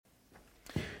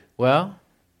Well,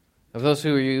 of those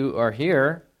who you are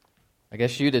here, I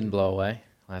guess you didn't blow away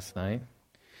last night.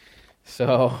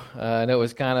 So I know it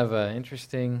was kind of an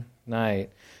interesting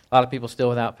night. A lot of people still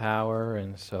without power,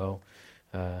 and so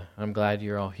I'm glad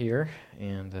you're all here,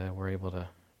 and we're able to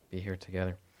be here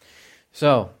together.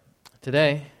 So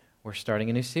today, we're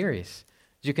starting a new series.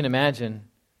 As you can imagine,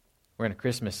 we're in a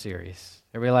Christmas series.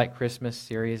 Everybody like Christmas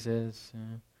series is?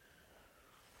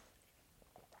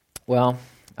 Well,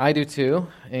 I do too,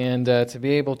 and to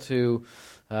be able to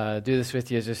do this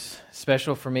with you is just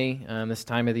special for me this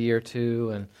time of the year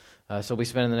too, and so we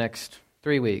spend the next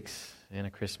 3 weeks in a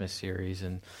Christmas series,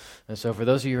 and so for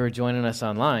those of you who are joining us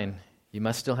online, you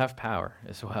must still have power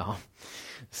as well.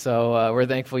 So we're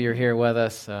thankful you're here with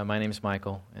us. My name is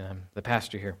Michael, and I'm the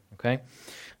pastor here, okay?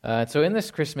 So in this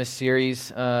Christmas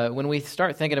series, when we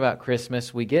start thinking about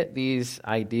Christmas, we get these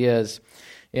ideas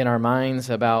in our minds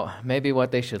about maybe what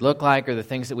they should look like or the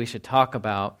things that we should talk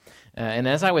about. And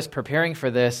as I was preparing for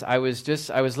this, I was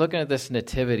looking at this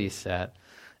nativity set,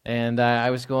 and I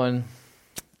was going,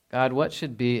 God, what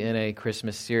should be in a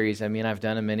Christmas series? I mean, I've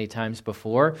done them many times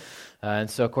before. And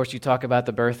so, of course, you talk about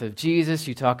the birth of Jesus.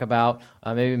 You talk about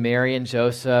maybe Mary and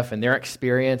Joseph and their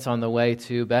experience on the way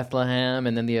to Bethlehem,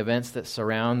 and then the events that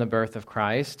surround the birth of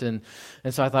Christ. And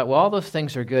so I thought, well, all those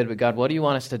things are good, but God, what do you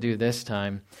want us to do this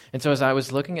time? And so as I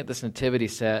was looking at this nativity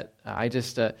set, I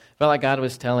just felt like God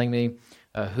was telling me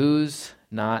who's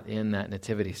not in that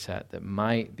nativity set that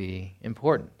might be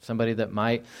important, somebody that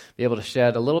might be able to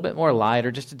shed a little bit more light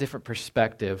or just a different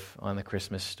perspective on the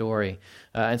Christmas story.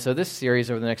 And so this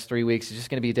series over the next 3 weeks is just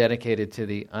going to be dedicated to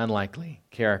the unlikely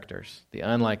characters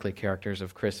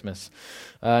of Christmas.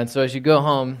 And so as you go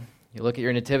home, you look at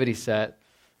your nativity set,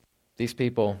 these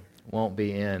people won't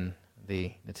be in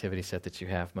the nativity set that you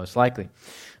have, most likely.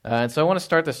 And so I want to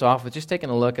start this off with just taking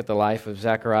a look at the life of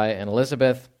Zechariah and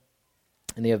Elizabeth,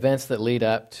 and the events that lead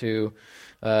up to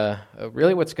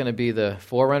really what's going to be the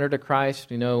forerunner to Christ.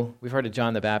 You know, we've heard of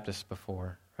John the Baptist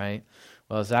before, right?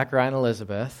 Well, Zechariah and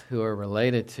Elizabeth, who are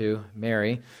related to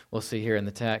Mary, we'll see here in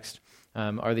the text,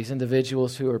 are these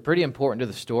individuals who are pretty important to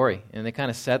the story, and they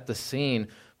kind of set the scene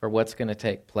for what's going to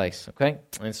take place, okay?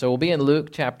 And so we'll be in Luke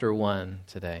chapter 1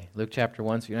 today. Luke chapter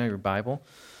 1, so you know your Bible,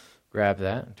 grab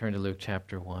that and turn to Luke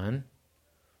chapter 1.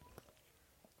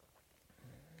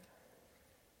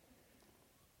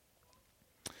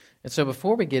 And so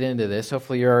before we get into this,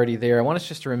 hopefully you're already there, I want us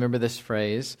just to remember this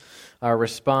phrase, our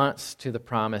response to the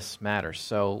promise matters.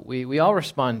 So we all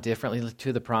respond differently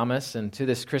to the promise and to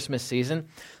this Christmas season.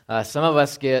 Some of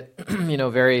us get,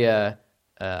 very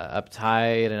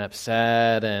uptight and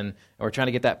upset, and we're trying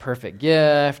to get that perfect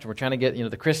gift. We're trying to get,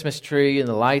 the Christmas tree and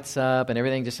the lights up, and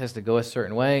everything just has to go a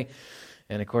certain way.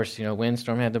 And of course,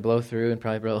 windstorm had to blow through and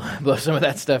probably blow some of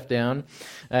that stuff down.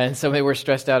 And so maybe we're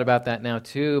stressed out about that now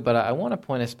too. But I want to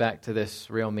point us back to this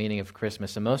real meaning of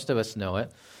Christmas. And most of us know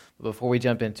it. But before we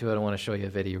jump into it, I want to show you a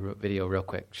video real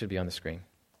quick. It should be on the screen.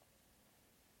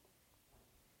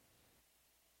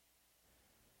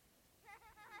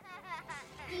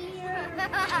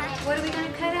 What are we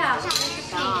going to cut out?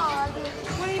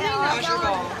 What do you mean? How's your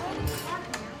ball?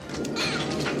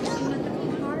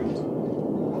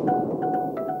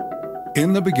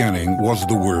 In the beginning was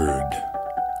the Word,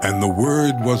 and the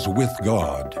Word was with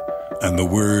God, and the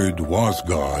Word was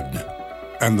God,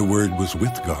 and the Word was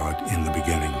with God in the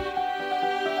beginning.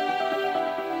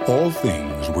 All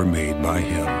things were made by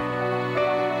Him.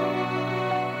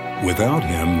 Without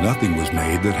Him, nothing was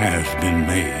made that has been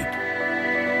made.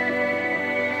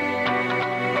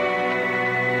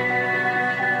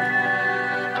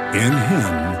 In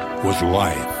Him was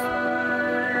life,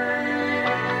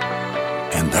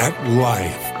 and that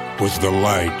life was the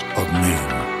light of men.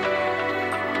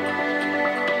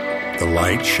 The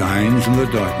light shines in the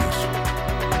darkness,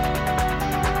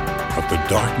 but the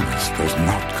darkness does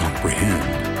not comprehend.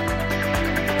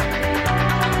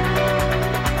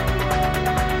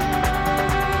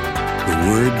 The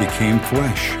Word became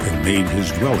flesh and made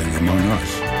His dwelling among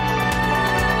us.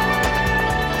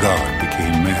 God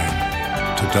became man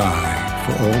to die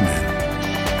for all men.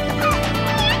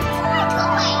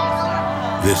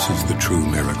 This is the true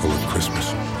miracle of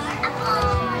Christmas.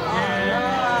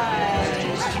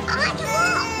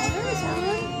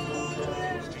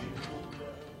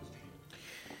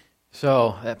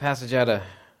 So that passage out of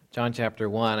John chapter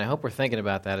 1, I hope we're thinking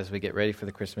about that as we get ready for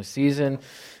the Christmas season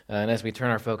and as we turn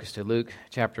our focus to Luke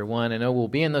chapter 1. I know we'll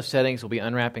be in those settings, we'll be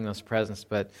unwrapping those presents,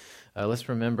 but let's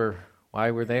remember why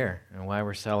we're there and why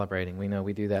we're celebrating. We know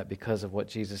we do that because of what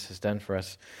Jesus has done for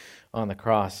us on the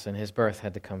cross, and His birth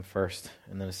had to come first,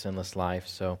 and then a sinless life.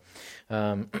 So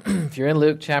if you're in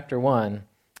Luke chapter 1,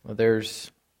 there's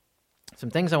some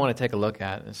things I want to take a look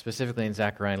at, specifically in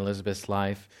Zechariah and Elizabeth's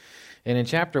life. And in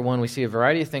chapter 1, we see a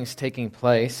variety of things taking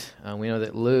place. We know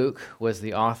that Luke was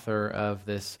the author of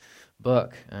this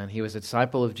book, and he was a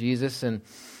disciple of Jesus, and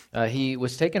he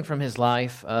was taken from his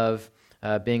life of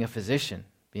being a physician,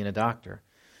 being a doctor.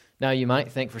 Now, you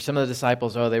might think for some of the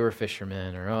disciples, they were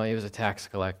fishermen, or he was a tax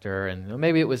collector, and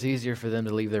maybe it was easier for them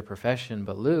to leave their profession,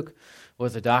 but Luke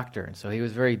was a doctor, and so he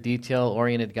was a very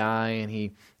detail-oriented guy, and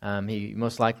he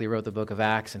most likely wrote the book of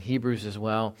Acts and Hebrews as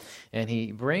well, and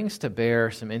he brings to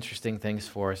bear some interesting things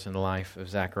for us in the life of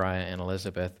Zechariah and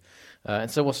Elizabeth.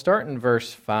 And so we'll start in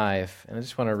verse 5, and I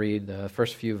just want to read the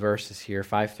first few verses here,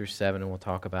 5 through 7, and we'll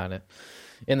talk about it.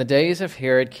 In the days of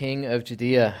Herod, king of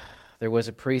Judea, there was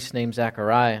a priest named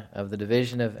Zechariah of the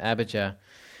division of Abijah,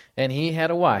 and he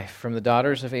had a wife from the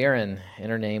daughters of Aaron,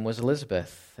 and her name was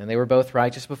Elizabeth. And they were both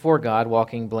righteous before God,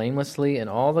 walking blamelessly in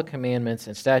all the commandments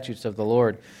and statutes of the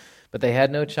Lord. But they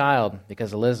had no child,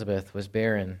 because Elizabeth was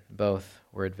barren. Both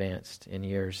were advanced in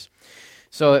years.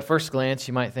 So at first glance,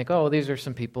 you might think, these are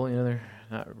some people, they're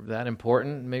not that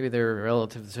important. Maybe they're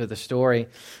relative to the story.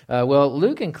 Well,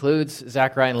 Luke includes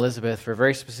Zechariah and Elizabeth for a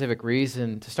very specific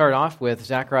reason. To start off with,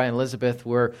 Zechariah and Elizabeth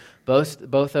were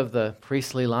both of the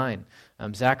priestly line.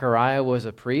 Zechariah was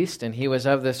a priest, and he was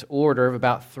of this order of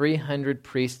about 300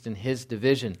 priests in his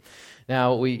division.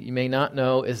 Now, you may not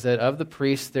know is that of the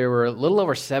priests, there were a little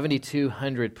over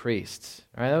 7,200 priests.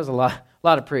 All right, that was a lot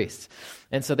of priests.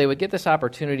 And so they would get this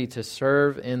opportunity to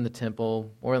serve in the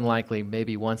temple, more than likely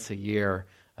maybe once a year,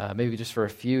 maybe just for a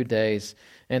few days.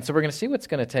 And so we're going to see what's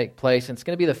going to take place. And it's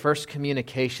going to be the first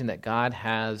communication that God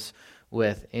has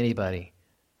with anybody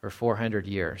for 400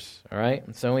 years. All right?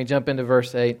 And so when we jump into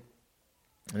verse 8,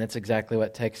 and that's exactly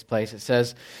what takes place. It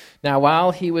says, "Now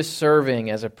while he was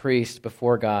serving as a priest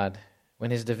before God,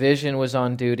 when his division was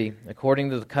on duty,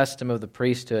 according to the custom of the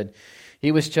priesthood,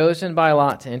 he was chosen by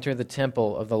lot to enter the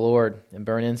temple of the Lord and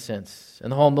burn incense.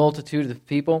 And the whole multitude of the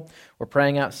people were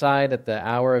praying outside at the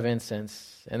hour of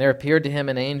incense. And there appeared to him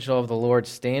an angel of the Lord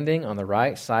standing on the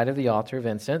right side of the altar of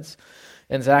incense.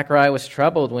 And Zechariah was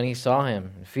troubled when he saw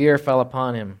him, and fear fell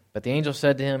upon him. But the angel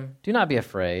said to him, 'Do not be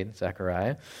afraid,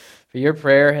 Zechariah, for your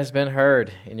prayer has been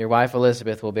heard, and your wife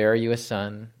Elizabeth will bear you a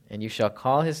son, and you shall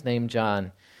call his name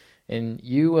John. And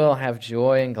you will have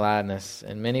joy and gladness,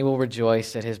 and many will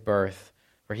rejoice at his birth.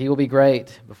 For he will be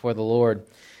great before the Lord,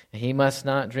 and he must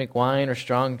not drink wine or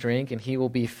strong drink, and he will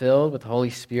be filled with the Holy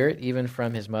Spirit even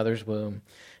from his mother's womb.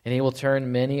 And he will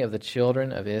turn many of the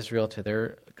children of Israel to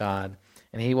their God.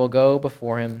 And he will go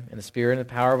before him in the spirit and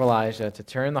the power of Elijah to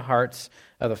turn the hearts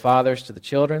of the fathers to the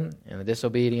children and the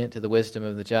disobedient to the wisdom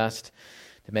of the just,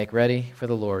 to make ready for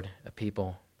the Lord a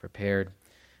people prepared.'"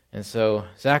 And so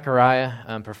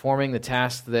Zechariah, performing the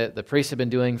task that the priests have been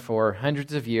doing for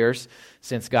hundreds of years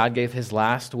since God gave his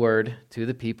last word to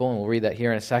the people, and we'll read that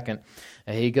here in a second.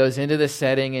 He goes into this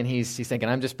setting, and he's thinking,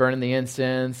 I'm just burning the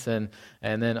incense, and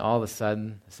then all of a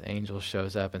sudden, this angel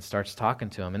shows up and starts talking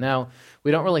to him. And now,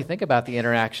 we don't really think about the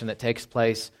interaction that takes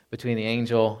place between the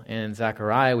angel and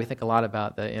Zechariah. We think a lot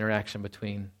about the interaction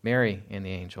between Mary and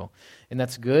the angel. And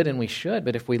that's good, and we should,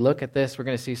 but if we look at this, we're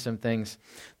going to see some things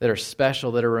that are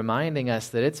special, that are reminding us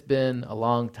that it's been a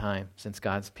long time since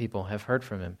God's people have heard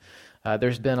from him.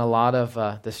 There's been a lot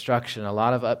of destruction, a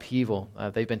lot of upheaval.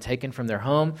 They've been taken from their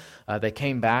home. They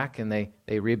came back and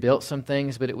they rebuilt some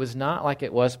things, but it was not like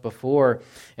it was before.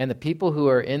 And the people who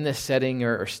are in this setting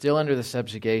are still under the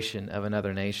subjugation of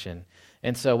another nation.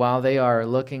 And so while they are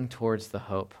looking towards the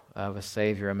hope of a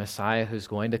Savior, a Messiah who's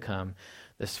going to come,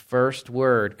 this first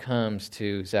word comes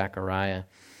to Zechariah.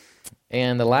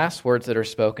 And the last words that are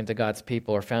spoken to God's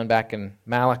people are found back in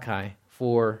Malachi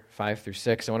 4, 5 through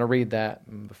 6. I want to read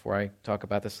that before I talk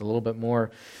about this a little bit more.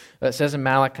 It says in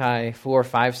Malachi 4,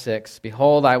 5, 6,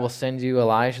 "Behold, I will send you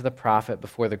Elijah the prophet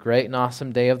before the great and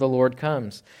awesome day of the Lord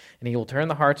comes. And he will turn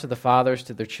the hearts of the fathers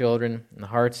to their children, and the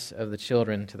hearts of the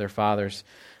children to their fathers,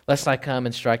 lest I come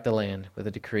and strike the land with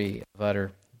a decree of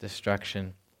utter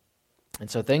destruction." And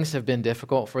so things have been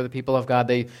difficult for the people of God.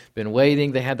 They've been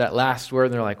waiting. They had that last word,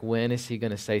 and they're like, when is he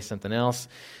going to say something else?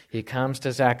 He comes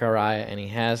to Zechariah, and he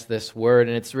has this word,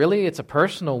 and it's a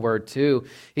personal word, too.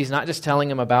 He's not just telling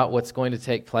him about what's going to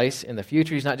take place in the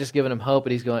future. He's not just giving him hope,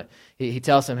 but he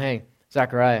tells him, "Hey,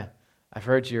 Zechariah, I've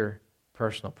heard your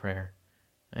personal prayer.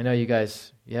 I know you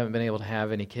haven't been able to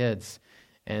have any kids,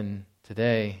 and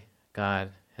today God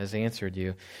has answered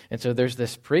you." And so there's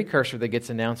this precursor that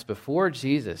gets announced before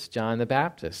Jesus, John the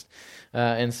Baptist.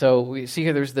 And so we see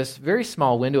here there's this very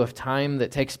small window of time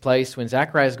that takes place when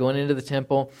Zechariah is going into the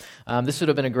temple. This would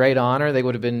have been a great honor. They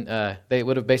would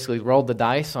have basically rolled the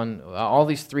dice on all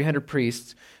these 300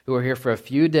 priests who were here for a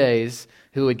few days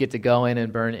who would get to go in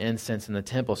and burn incense in the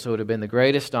temple. So it would have been the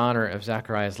greatest honor of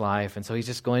Zechariah's life. And so he's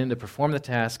just going in to perform the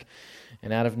task,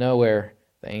 and out of nowhere,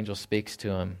 the angel speaks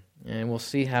to him. And we'll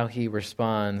see how he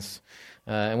responds.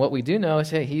 And what we do know is,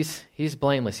 hey, he's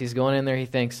blameless. He's going in there, he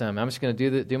thinks, I'm just going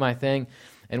to do my thing.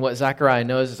 And what Zechariah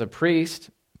knows as a priest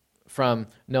from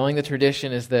knowing the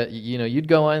tradition is that, you'd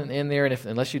go in there, and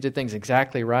unless you did things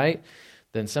exactly right,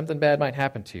 then something bad might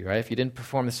happen to you, right? If you didn't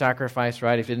perform the sacrifice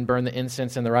right, if you didn't burn the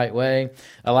incense in the right way,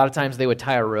 a lot of times they would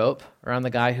tie a rope around the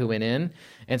guy who went in.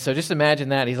 And so just imagine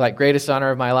that. He's like, greatest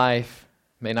honor of my life,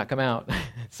 may not come out.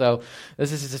 So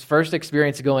this is his first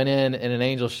experience going in, and an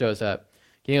angel shows up.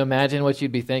 Can you imagine what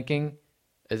you'd be thinking?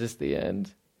 Is this the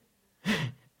end?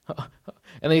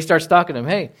 And then he starts talking to him.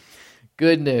 Hey,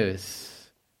 good news.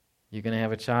 You're going to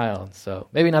have a child. So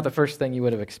maybe not the first thing you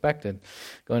would have expected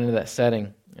going into that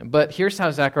setting. But here's how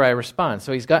Zechariah responds.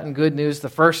 So he's gotten good news the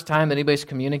first time that anybody's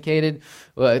communicated,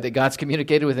 that God's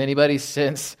communicated with anybody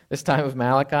since this time of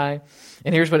Malachi.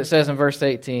 And here's what it says in verse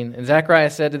 18. And Zechariah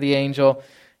said to the angel,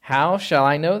 how shall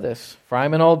I know this? For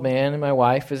I'm an old man, and my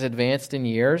wife is advanced in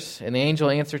years. And the angel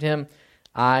answered him,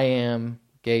 I am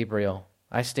Gabriel.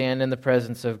 I stand in the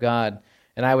presence of God.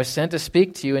 And I was sent to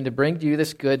speak to you and to bring to you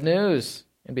this good news.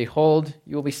 And behold,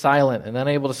 you will be silent and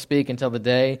unable to speak until the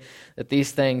day that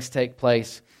these things take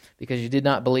place, because you did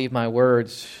not believe my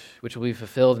words, which will be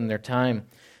fulfilled in their time.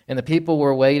 And the people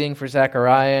were waiting for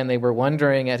Zechariah, and they were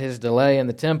wondering at his delay in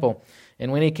the temple.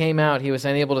 And when he came out, he was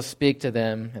unable to speak to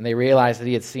them, and they realized that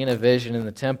he had seen a vision in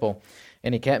the temple.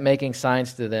 And he kept making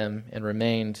signs to them and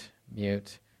remained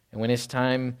mute. And when his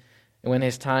time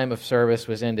of service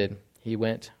was ended, he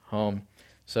went home.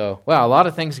 So, wow, a lot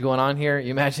of things going on here.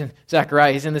 You imagine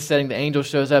Zechariah, he's in this setting, the angel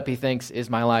shows up, he thinks, is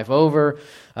my life over?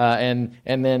 And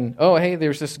then, oh, hey,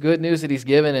 there's this good news that he's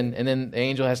given, and then the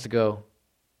angel has to go,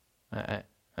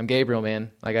 I'm Gabriel,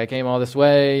 man. Like, I came all this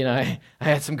way, I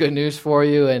had some good news for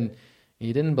you, and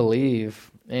you didn't believe.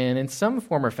 And in some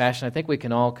form or fashion, I think we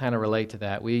can all kind of relate to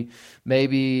that.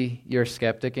 Maybe you're a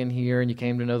skeptic in here and you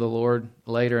came to know the Lord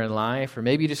later in life, or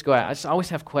maybe you just go, I just always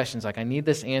have questions, like I need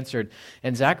this answered.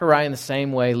 And Zechariah, in the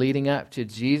same way, leading up to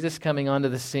Jesus coming onto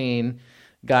the scene,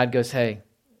 God goes, hey,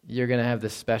 you're going to have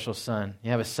this special son.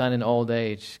 You have a son in old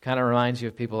age. Kind of reminds you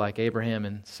of people like Abraham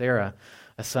and Sarah,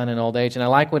 a son in old age. And I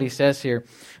like what he says here.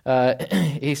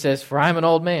 He says, for I'm an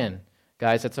old man.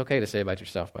 Guys, that's okay to say about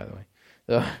yourself, by the way.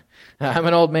 So, I'm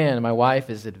an old man, and my wife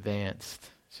is advanced.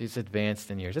 She's advanced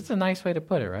in years. It's a nice way to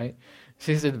put it, right?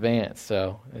 She's advanced,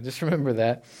 so just remember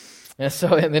that. And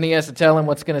then he has to tell him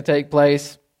what's going to take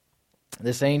place.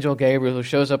 This angel, Gabriel, who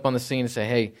shows up on the scene and say,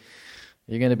 hey,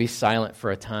 you're going to be silent for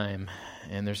a time,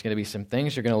 and there's going to be some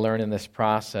things you're going to learn in this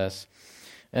process.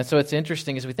 And so it's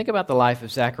interesting as we think about the life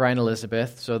of Zechariah and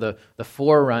Elizabeth, so the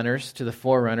forerunners to the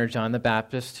forerunner, John the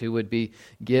Baptist, who would be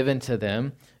given to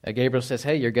them. Gabriel says,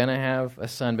 hey, you're going to have a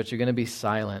son, but you're going to be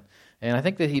silent. And I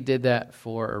think that he did that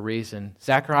for a reason.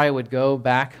 Zechariah would go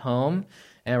back home,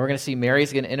 and we're going to see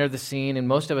Mary's going to enter the scene. And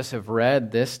most of us have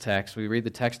read this text. We read the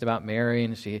text about Mary,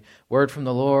 and she, word from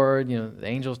the Lord, the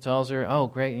angel tells her, oh,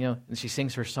 great, and she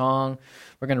sings her song.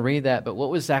 We're going to read that. But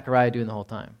what was Zechariah doing the whole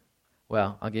time?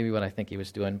 Well, I'll give you what I think he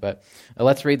was doing, but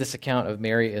let's read this account of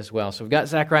Mary as well. So we've got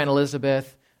Zechariah and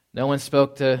Elizabeth. God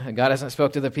hasn't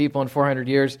spoke to the people in 400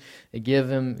 years. It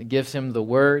gives him the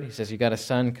word. He says, you got a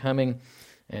son coming,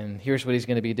 and here's what he's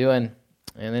going to be doing.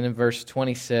 And then in verse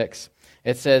 26,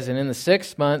 it says, and in the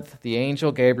 6th month, the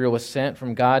angel Gabriel was sent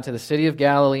from God to the city of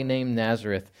Galilee named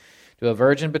Nazareth, to a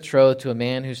virgin betrothed to a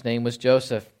man whose name was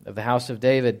Joseph, of the house of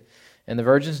David. And the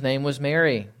virgin's name was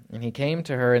Mary. And he came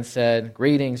to her and said,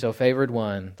 greetings, O favored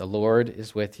one, the Lord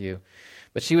is with you.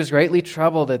 But she was greatly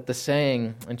troubled at the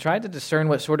saying, and tried to discern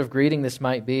what sort of greeting this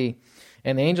might be.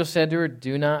 And the angel said to her,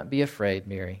 do not be afraid,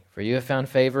 Mary, for you have found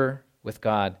favor with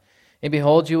God. And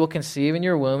behold, you will conceive in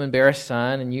your womb and bear a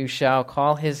son, and you shall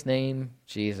call his name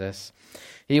Jesus.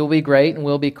 He will be great and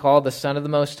will be called the Son of the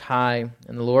Most High,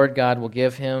 and the Lord God will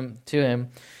give to him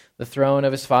the throne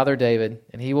of his father David,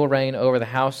 and he will reign over the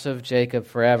house of Jacob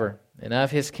forever. And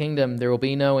of his kingdom there will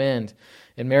be no end.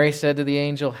 And Mary said to the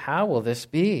angel, how will this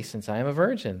be, since I am a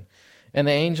virgin? And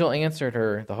the angel answered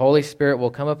her, the Holy Spirit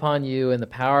will come upon you, and the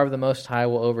power of the Most High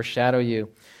will overshadow you.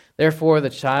 Therefore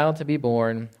the child to be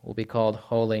born will be called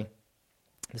Holy,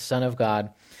 the Son of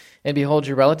God. And behold,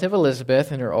 your relative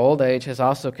Elizabeth in her old age has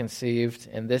also conceived,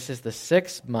 and this is the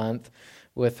 6th month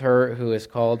with her who is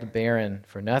called barren,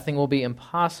 for nothing will be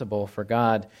impossible for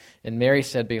God. And Mary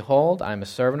said, behold, I am a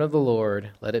servant of the Lord.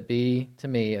 Let it be to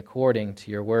me according to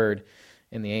your word.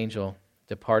 And the angel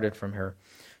departed from her.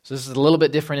 So this is a little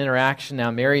bit different interaction. Now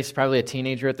Mary's probably a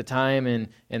teenager at the time, and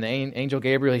the angel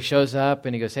Gabriel, he shows up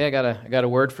and he goes, hey, I got a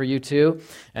word for you too.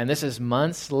 And this is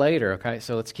months later, okay?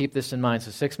 So let's keep this in mind.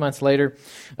 So 6 months later,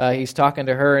 he's talking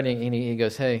to her and he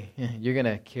goes, hey, you're going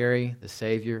to carry the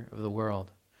Savior of the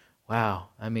world. Wow,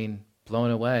 I mean,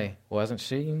 blown away. Wasn't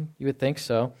she? You would think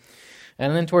so.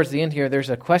 And then towards the end here,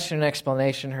 there's a question and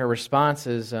explanation. Her response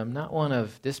is not one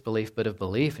of disbelief, but of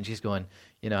belief. And she's going,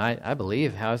 I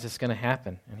believe. How is this going to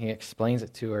happen? And he explains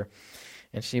it to her.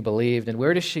 And she believed. And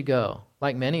where does she go?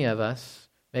 Like many of us,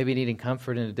 maybe needing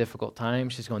comfort in a difficult time,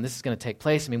 she's going, this is going to take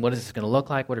place. I mean, what is this going to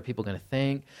look like? What are people going to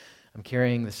think? I'm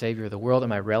carrying the Savior of the world. And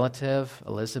my relative,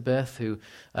 Elizabeth, who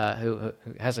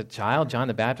has a child, John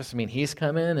the Baptist, I mean, he's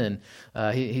coming, and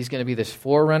he's going to be this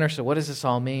forerunner. So what does this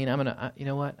all mean? I'm going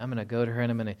to go to her, and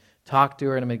I'm going to talk to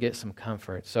her, and I'm going to get some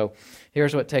comfort. So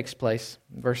here's what takes place.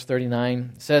 Verse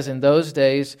 39 says, in those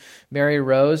days, Mary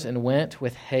rose and went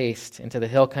with haste into the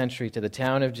hill country to the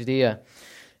town of Judea.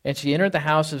 And she entered the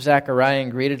house of Zechariah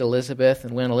and greeted Elizabeth.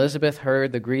 And when Elizabeth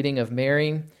heard the greeting of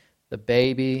Mary, the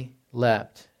baby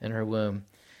leapt in her womb.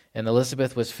 And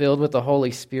Elizabeth was filled with the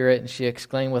Holy Spirit, and she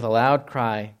exclaimed with a loud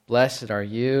cry, blessed are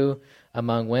you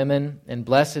among women, and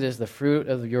blessed is the fruit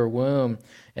of your womb.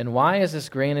 And why is this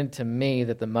granted to me,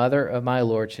 that the mother of my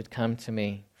Lord should come to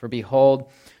me? For behold,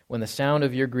 when the sound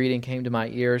of your greeting came to my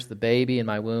ears, the baby in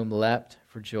my womb leapt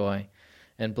for joy.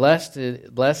 And blessed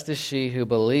is she who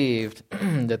believed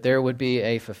that there would be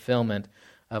a fulfillment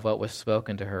of what was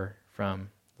spoken to her from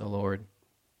the Lord.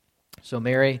 So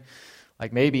Mary,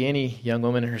 like maybe any young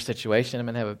woman in her situation, I'm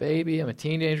going to have a baby, I'm a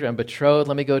teenager, I'm betrothed,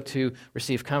 let me go to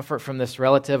receive comfort from this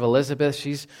relative, Elizabeth.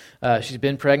 She's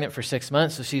been pregnant for 6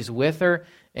 months, so she's with her,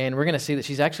 and we're going to see that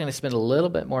she's actually going to spend a little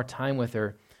bit more time with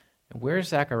her. And where's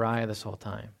Zechariah this whole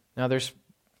time? Now there's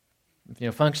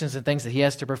functions and things that he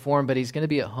has to perform, but he's going to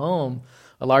be at home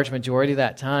a large majority of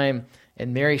that time,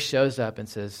 and Mary shows up and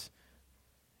says,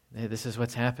 hey, this is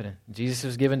what's happening. Jesus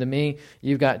was given to me.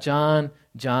 You've got John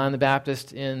the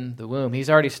Baptist in the womb. He's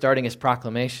already starting his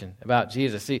proclamation about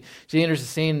Jesus. See, she enters the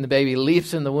scene and the baby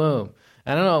leaps in the womb.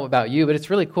 I don't know about you, but it's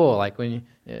really cool. Like when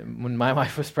my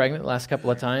wife was pregnant the last couple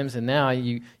of times, and now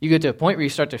you get to a point where you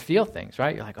start to feel things,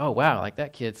 right? You're like, oh, wow, like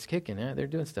that kid's kicking. Yeah, they're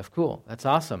doing stuff. Cool. That's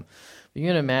awesome. But you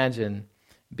can imagine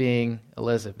being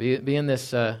Elizabeth, being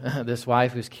this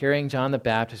wife who's carrying John the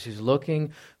Baptist, who's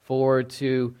looking forward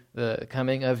to the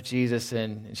coming of Jesus,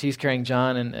 and she's carrying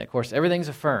John, and of course everything's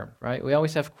affirmed, right? We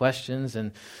always have questions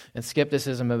and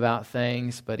skepticism about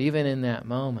things, but even in that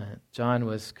moment, John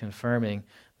was confirming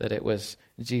that it was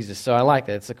Jesus. So I like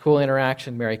that. It's a cool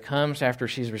interaction. Mary comes after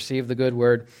she's received the good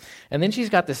word, and then she's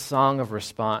got this song of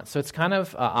response. So it's kind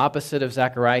of opposite of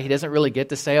Zechariah. He doesn't really get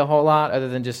to say a whole lot other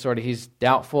than just sort of he's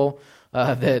doubtful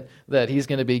that he's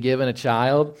going to be given a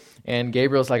child, and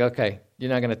Gabriel's like, okay, you're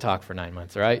not going to talk for 9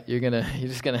 months, right? You're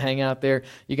just going to hang out there.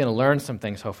 You're going to learn some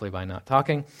things, hopefully, by not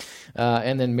talking.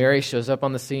 And then Mary shows up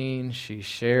on the scene. She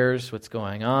shares what's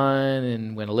going on,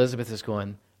 and when Elizabeth is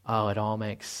going, oh, it all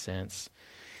makes sense.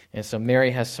 And so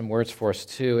Mary has some words for us,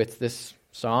 too. It's this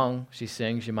song she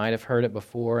sings. You might have heard it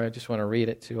before. I just want to read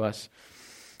it to us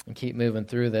and keep moving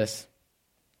through this.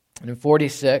 And in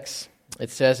 46, it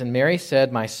says, and Mary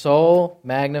said, my soul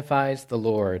magnifies the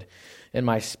Lord, and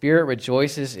my spirit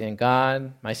rejoices in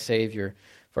God, my Savior,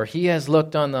 for he has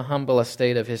looked on the humble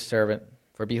estate of his servant.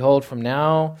 For behold, from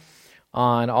now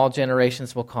on all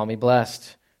generations will call me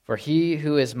blessed. For he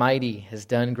who is mighty has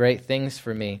done great things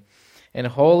for me, and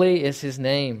holy is his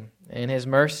name, and his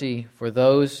mercy for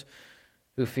those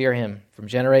who fear him from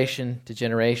generation to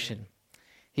generation.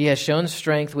 He has shown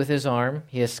strength with his arm.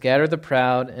 He has scattered the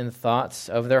proud in thoughts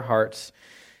of their hearts.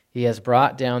 He has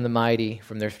brought down the mighty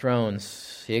from their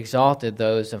thrones. He exalted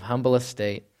those of humble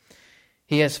estate.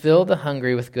 He has filled the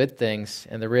hungry with good things,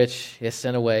 and the rich he has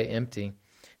sent away empty.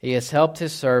 He has helped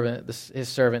his servant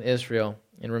Israel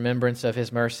in remembrance of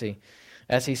his mercy,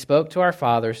 as he spoke to our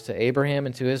fathers, to Abraham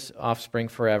and to his offspring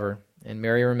forever. And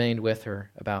Mary remained with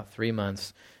her about 3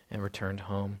 months and returned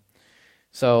home.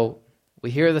 So we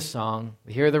hear the song,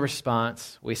 we hear the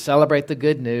response, we celebrate the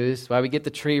good news. That's why we get the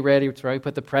tree ready, that's why we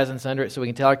put the presents under it, so we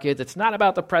can tell our kids it's not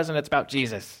about the present, it's about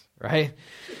Jesus, right?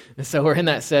 And so we're in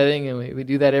that setting, and we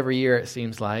do that every year, it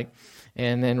seems like,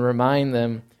 and then remind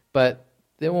them. But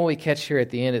then when we catch here at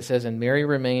the end, it says, and Mary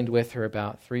remained with her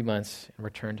about 3 months and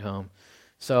returned home.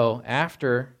 So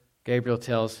after Gabriel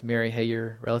tells Mary, hey,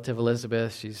 your relative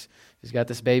Elizabeth, she's got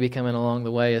this baby coming along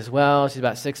the way as well. She's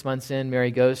about 6 months in. Mary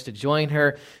goes to join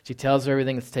her. She tells her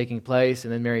everything that's taking place,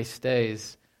 and then Mary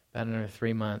stays about another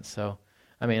 3 months. So,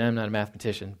 I mean, I'm not a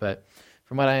mathematician, but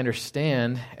from what I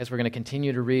understand, as we're going to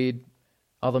continue to read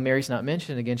although Mary's not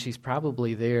mentioned, again, she's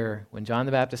probably there when John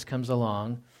the Baptist comes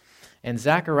along. And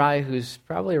Zechariah, who's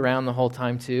probably around the whole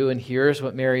time too, and hears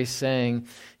what Mary's saying,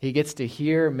 he gets to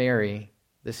hear Mary,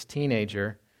 this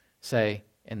teenager, say,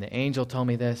 and the angel told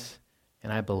me this,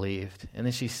 and I believed. And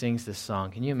then she sings this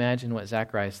song. Can you imagine what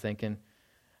Zechariah's thinking?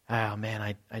 Oh,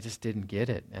 man, I just didn't get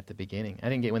it at the beginning. I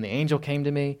didn't get when the angel came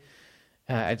to me.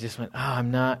 I just went,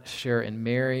 I'm not sure. And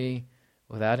Mary,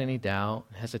 without any doubt,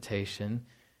 hesitation,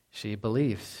 she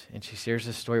believes. And she shares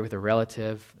this story with a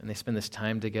relative, and they spend this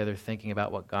time together thinking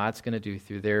about what God's going to do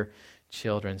through their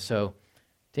children. So,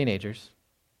 teenagers,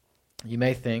 you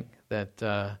may think that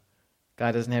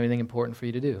God doesn't have anything important for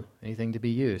you to do, anything to be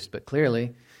used. But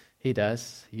clearly, he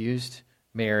does. He used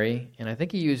Mary, and I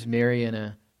think he used Mary in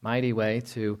a mighty way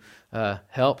to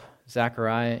help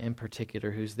Zechariah in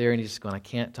particular, who's there, and he's just going, I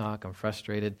can't talk, I'm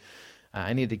frustrated,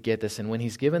 I need to get this. And when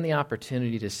he's given the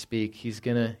opportunity to speak, he's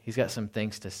got some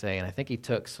things to say, and I think he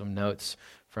took some notes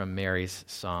from Mary's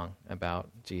song about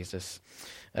Jesus.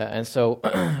 And so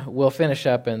we'll finish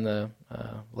up in the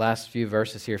last few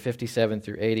verses here, 57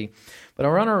 through 80. But I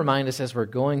want to remind us as we're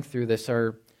going through this,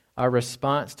 our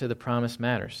response to the promise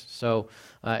matters. So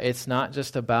it's not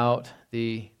just about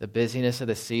the busyness of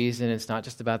the season. It's not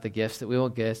just about the gifts that we will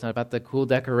get. It's not about the cool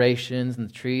decorations and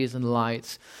the trees and the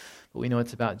lights. But we know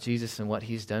it's about Jesus and what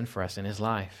he's done for us in his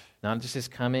life. Not just his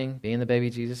coming, being the baby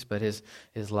Jesus, but his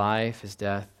life, his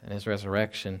death, and his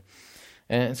resurrection.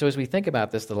 And so as we think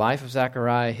about this, the life of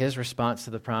Zechariah, his response to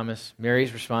the promise,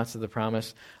 Mary's response to the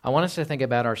promise, I want us to think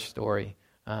about our story.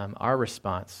 Our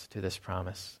response to this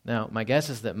promise. Now, my guess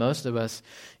is that most of us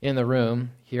in the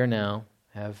room here now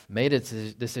have made a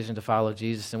decision to follow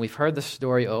Jesus, and we've heard the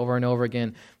story over and over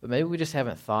again, but maybe we just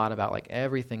haven't thought about like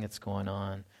everything that's going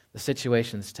on, the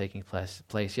situation that's taking place.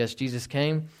 Yes, Jesus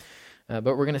came, but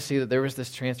we're going to see that there was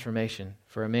this transformation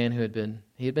for a man who had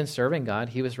been serving God.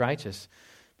 He was righteous,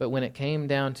 but when it came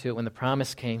down to it, when the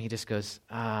promise came, he just goes,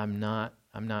 I'm not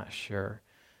sure.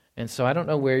 And so I don't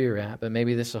know where you're at, but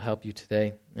maybe this will help you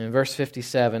today. In verse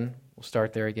 57, we'll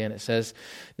start there again. It says,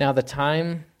 Now the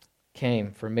time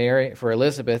came for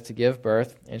Elizabeth to give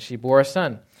birth, and she bore a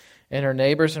son. And her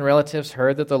neighbors and relatives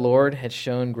heard that the Lord had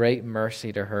shown great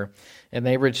mercy to her, and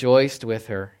they rejoiced with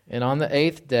her. And on the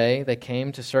 8th day they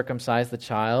came to circumcise the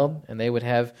child, and they would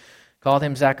have called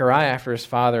him Zechariah after his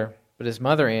father. But his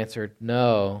mother answered,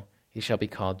 No, he shall be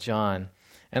called John.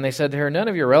 And they said to her, None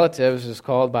of your relatives is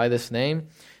called by this name.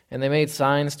 And they made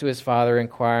signs to his father,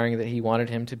 inquiring what he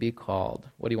wanted to be called.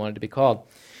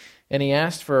 And he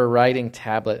asked for a writing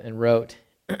tablet and wrote,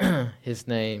 His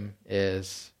name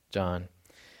is John.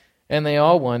 And they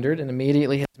all wondered, and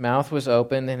immediately his mouth was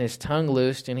opened and his tongue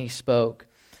loosed, and he spoke,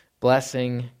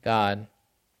 blessing God.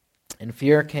 And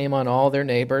fear came on all their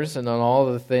neighbors and on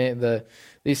all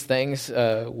these things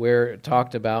were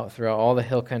talked about throughout all the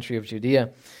hill country of Judea.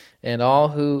 And all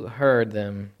who heard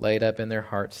them laid up in their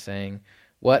hearts, saying,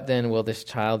 What then will this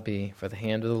child be? For the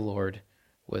hand of the Lord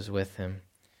was with him.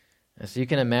 And so you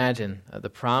can imagine the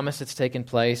promise that's taken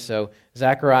place. So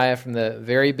Zechariah, from the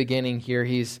very beginning here,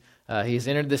 he's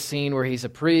entered the scene where he's a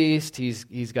priest.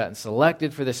 He's gotten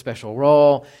selected for this special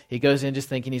role. He goes in just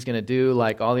thinking he's going to do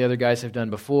like all the other guys have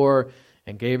done before.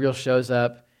 And Gabriel shows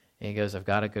up and he goes, I've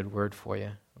got a good word for you.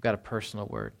 I've got a personal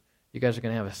word. You guys are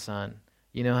going to have a son.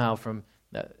 You know how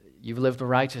you've lived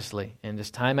righteously. And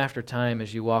just time after time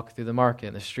as you walk through the market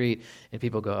and the street and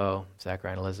people go, oh,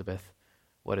 Zechariah and Elizabeth,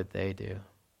 what did they do?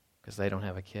 Because they don't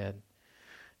have a kid.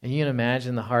 And you can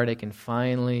imagine the heartache, and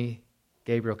finally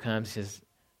Gabriel comes and says,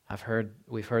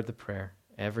 we've heard the prayer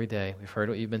every day. We've heard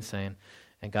what you've been saying,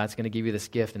 and God's going to give you this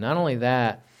gift. And not only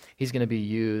that, he's going to be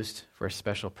used for a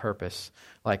special purpose.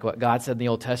 Like what God said in the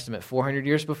Old Testament 400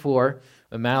 years before,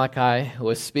 when Malachi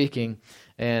was speaking,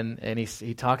 and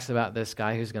he talks about this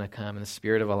guy who's going to come in the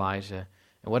spirit of Elijah.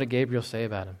 And what did Gabriel say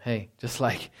about him? Hey, just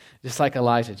like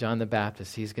Elijah, John the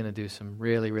Baptist, he's going to do some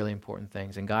really, really important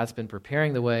things. And God's been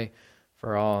preparing the way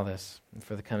for all of this, and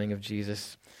for the coming of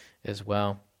Jesus as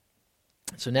well.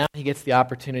 So now he gets the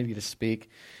opportunity to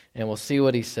speak, and we'll see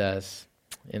what he says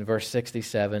in verse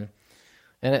 67.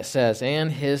 And it says,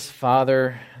 And his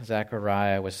father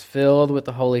Zechariah was filled with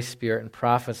the Holy Spirit and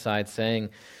prophesied, saying,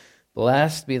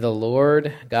 Blessed be the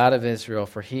Lord God of Israel,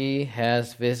 for he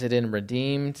has visited and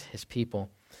redeemed his people,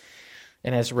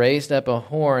 and has raised up a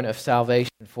horn of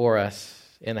salvation for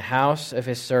us in the house of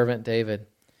his servant David,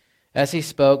 as he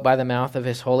spoke by the mouth of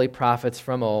his holy prophets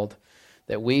from old,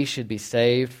 that we should be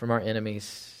saved from our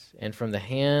enemies and from the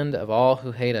hand of all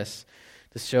who hate us,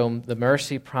 to show the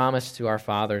mercy promised to our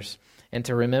fathers, and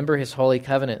to remember his holy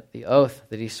covenant, the oath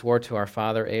that he swore to our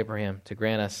father Abraham, to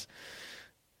grant us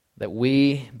that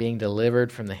we, being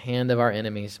delivered from the hand of our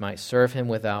enemies, might serve him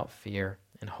without fear,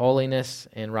 in holiness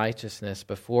and righteousness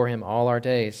before him all our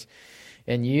days.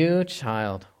 And you,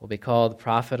 child, will be called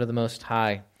prophet of the Most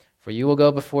High, for you will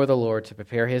go before the Lord to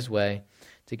prepare his way,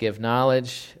 to give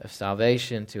knowledge of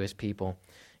salvation to his people,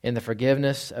 in the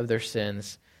forgiveness of their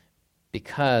sins,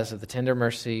 because of the tender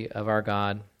mercy of our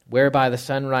God, whereby the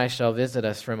sunrise shall visit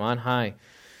us from on high,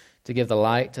 to give the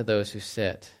light to those who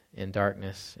sit in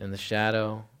darkness, in the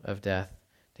shadow of death,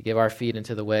 to give our feet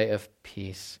into the way of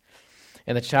peace.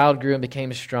 And the child grew and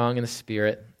became strong in the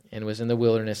spirit, and was in the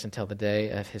wilderness until the day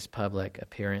of his public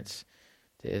appearance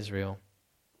to Israel.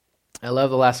 I love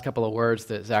the last couple of words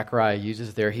that Zechariah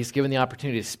uses there. He's given the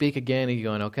opportunity to speak again. He's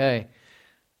going, okay,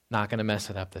 not going to mess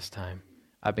it up this time.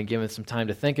 I've been given some time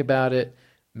to think about it.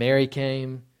 Mary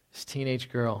came, this teenage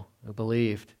girl who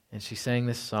believed, and she sang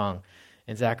this song.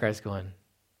 And Zechariah's going,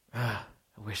 I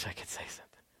wish I could say something.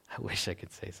 I wish I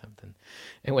could say something.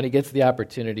 And when he gets the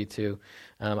opportunity to,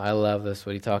 I love this,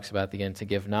 what he talks about at the end, to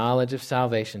give knowledge of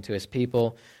salvation to his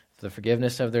people, for the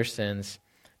forgiveness of their sins,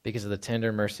 because of the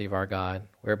tender mercy of our God,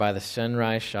 whereby the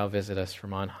sunrise shall visit us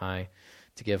from on high,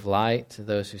 to give light to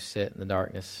those who sit in the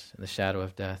darkness and the shadow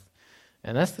of death.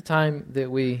 And that's the time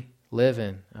that we live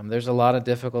in. There's a lot of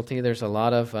difficulty. There's a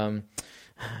lot of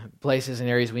places and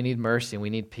areas we need mercy and we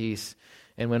need peace.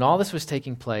 And when all this was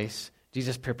taking place,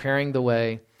 Jesus preparing the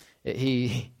way,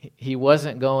 he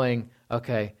wasn't going,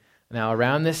 okay, now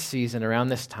around this season, around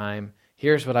this time,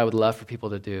 here's what I would love for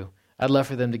people to do. I'd love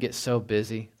for them to get so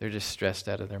busy, they're just stressed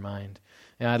out of their mind.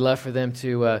 And I'd love for them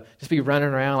to just be running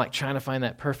around like trying to find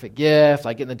that perfect gift,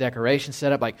 like getting the decoration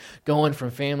set up, like going from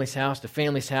family's house to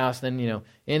family's house. Then,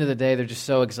 end of the day, they're just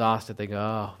so exhausted. They go,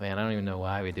 oh, man, I don't even know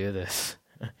why we do this,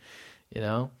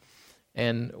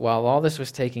 And while all this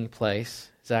was taking place,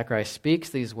 Zechariah speaks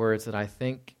these words that I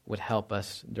think would help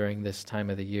us during this time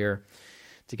of the year,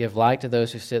 to give light to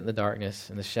those who sit in the darkness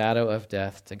and the shadow of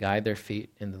death, to guide their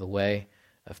feet into the way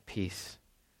of peace.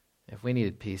 If we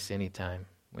needed peace anytime,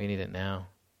 we need it now,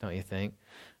 don't you think?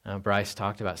 Bryce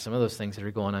talked about some of those things that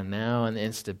are going on now, and the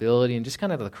instability and just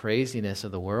kind of the craziness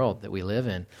of the world that we live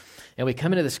in. And we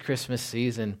come into this Christmas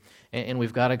season, and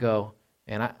we've got to go,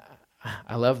 and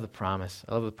I love the promise.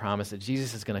 I love the promise that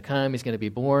Jesus is going to come, he's going to be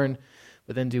born.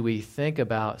 But then do we think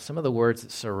about some of the words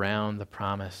that surround the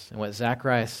promise and what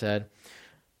Zechariah said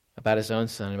about his own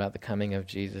son, about the coming of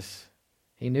Jesus?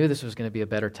 He knew this was going to be a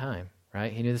better time,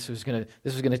 right? He knew this was going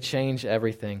to change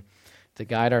everything, to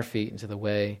guide our feet into the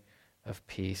way of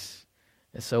peace.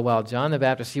 And so while John the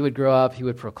Baptist, he would grow up, he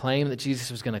would proclaim that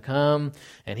Jesus was going to come,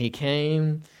 and he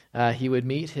came, he would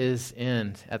meet his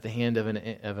end at the hand of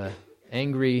an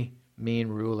angry, mean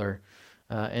ruler.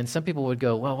 And some people would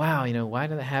go, well, wow, why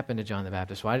did that happen to John the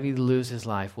Baptist? Why did he lose his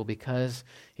life? Well, because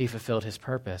he fulfilled his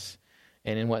purpose.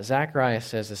 And in what Zechariah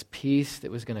says, this peace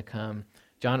that was going to come,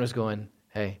 John was going,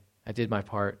 hey, I did my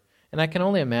part. And I can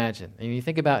only imagine. And you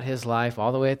think about his life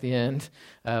all the way at the end,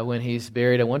 when he's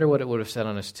buried, I wonder what it would have said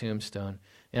on his tombstone.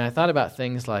 And I thought about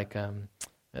things like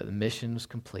the mission was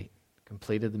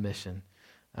completed the mission.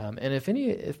 And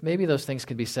if maybe those things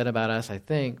could be said about us, I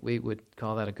think we would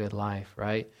call that a good life,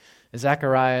 right?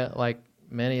 Zechariah, like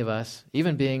many of us,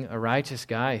 even being a righteous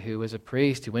guy who was a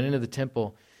priest, who went into the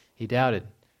temple, he doubted.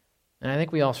 And I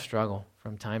think we all struggle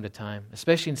from time to time,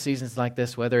 especially in seasons like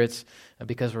this, whether it's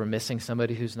because we're missing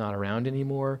somebody who's not around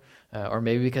anymore, or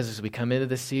maybe because as we come into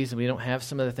this season, we don't have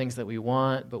some of the things that we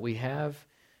want, but we have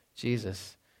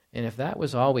Jesus. And if that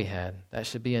was all we had, that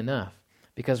should be enough.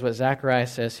 Because what Zechariah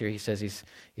says here, he says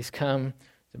he's come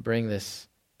to bring this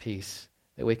peace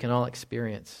that we can all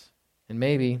experience. And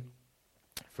maybe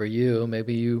for you,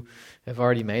 maybe you have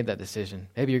already made that decision.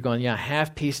 Maybe you're going,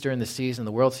 have peace during the season.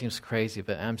 The world seems crazy,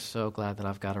 but I'm so glad that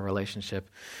I've got a relationship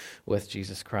with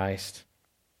Jesus Christ.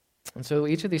 And so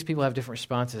each of these people have different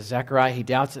responses. Zechariah, he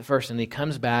doubts at first, and he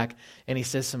comes back, and he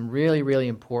says some really, really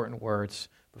important words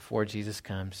before Jesus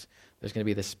comes. There's going to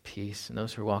be this peace, and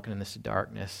those who are walking in this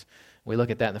darkness. We look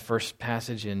at that in the first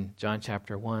passage in John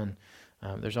chapter 1.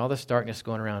 There's all this darkness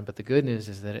going around, but the good news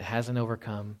is that it hasn't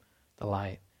overcome the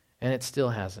light. And it still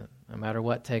hasn't, no matter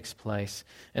what takes place.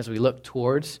 As we look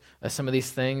towards some of these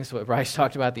things, what Bryce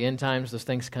talked about, the end times, those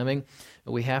things coming,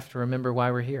 we have to remember why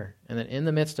we're here. And that in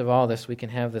the midst of all this, we can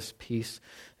have this peace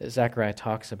that Zechariah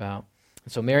talks about.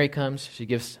 And so Mary comes, she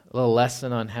gives a little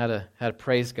lesson on how to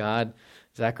praise God.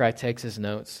 Zechariah takes his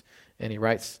notes, and he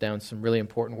writes down some really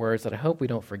important words that I hope we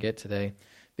don't forget today,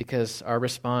 because our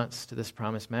response to this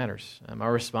promise matters.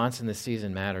 Our response in this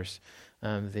season matters.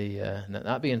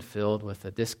 Not being filled with the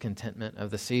discontentment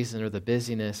of the season or the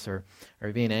busyness or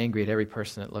being angry at every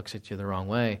person that looks at you the wrong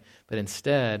way, but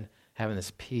instead having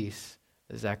this peace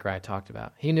that Zechariah talked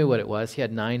about. He knew what it was. He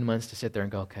had 9 months to sit there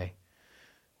and go, okay,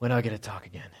 when do I get to talk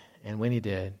again? And when he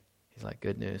did, he's like,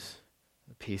 good news.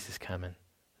 The peace is coming.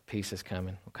 The peace is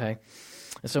coming, okay?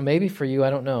 And so maybe for you, I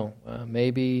don't know,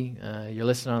 maybe you're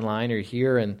listening online or you're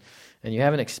here and you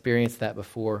haven't experienced that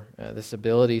before, this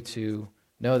ability to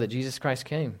know that Jesus Christ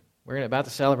came. We're about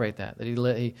to celebrate that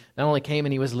he not only came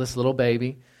and he was this little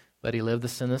baby, but he lived the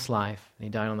sinless life, and he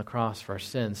died on the cross for our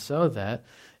sins so that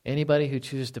anybody who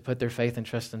chooses to put their faith and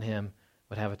trust in him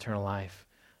would have eternal life.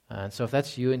 And so if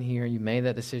that's you in here, you made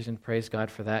that decision, praise God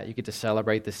for that. You get to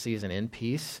celebrate this season in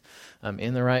peace,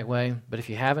 in the right way. But if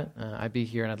you haven't, I'd be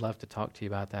here and I'd love to talk to you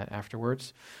about that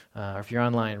afterwards. Or if you're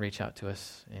online, reach out to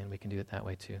us and we can do it that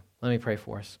way too. Let me pray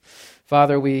for us.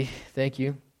 Father, we thank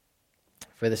you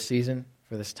for this season,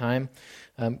 for this time.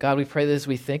 God, we pray that as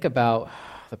we think about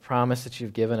the promise that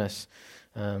you've given us,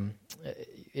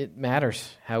 it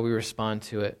matters how we respond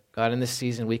to it. God, in this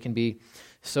season, we can be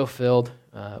so filled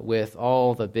with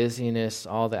all the busyness,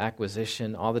 all the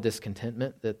acquisition, all the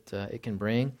discontentment that it can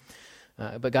bring.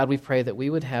 But God, we pray that we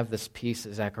would have this peace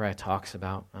that Zechariah talks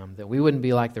about, that we wouldn't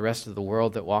be like the rest of the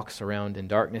world that walks around in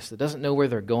darkness, that doesn't know where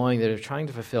they're going, that are trying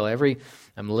to fulfill every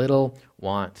little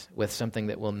want with something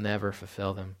that will never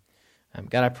fulfill them.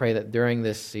 God, I pray that during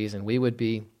this season we would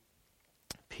be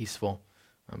peaceful.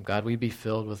 God, we'd be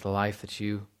filled with the life that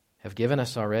you have given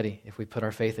us already if we put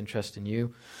our faith and trust in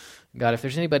you. God, if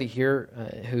there's anybody here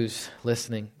who's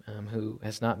listening who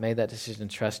has not made that decision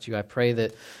to trust you, I pray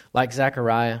that, like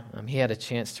Zechariah, he had a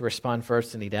chance to respond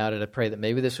first and he doubted. I pray that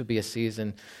maybe this would be a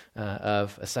season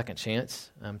of a second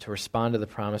chance to respond to the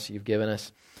promise that you've given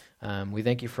us. We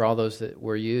thank you for all those that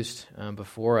were used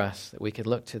before us, that we could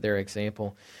look to their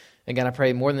example. And God, I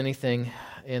pray more than anything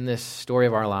in this story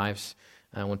of our lives,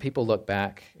 when people look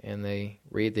back and they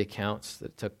read the accounts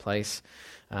that took place,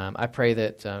 I pray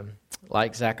that,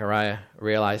 like Zechariah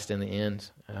realized in the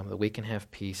end, that we can have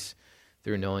peace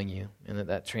through knowing you, and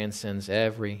that transcends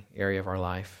every area of our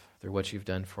life through what you've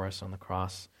done for us on the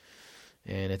cross.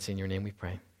 And it's in your name we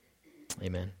pray.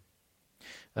 Amen.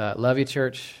 Love you,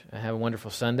 church. Have a wonderful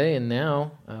Sunday. And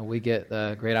now we get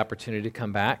a great opportunity to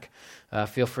come back.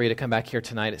 Feel free to come back here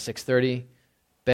tonight at 6:30.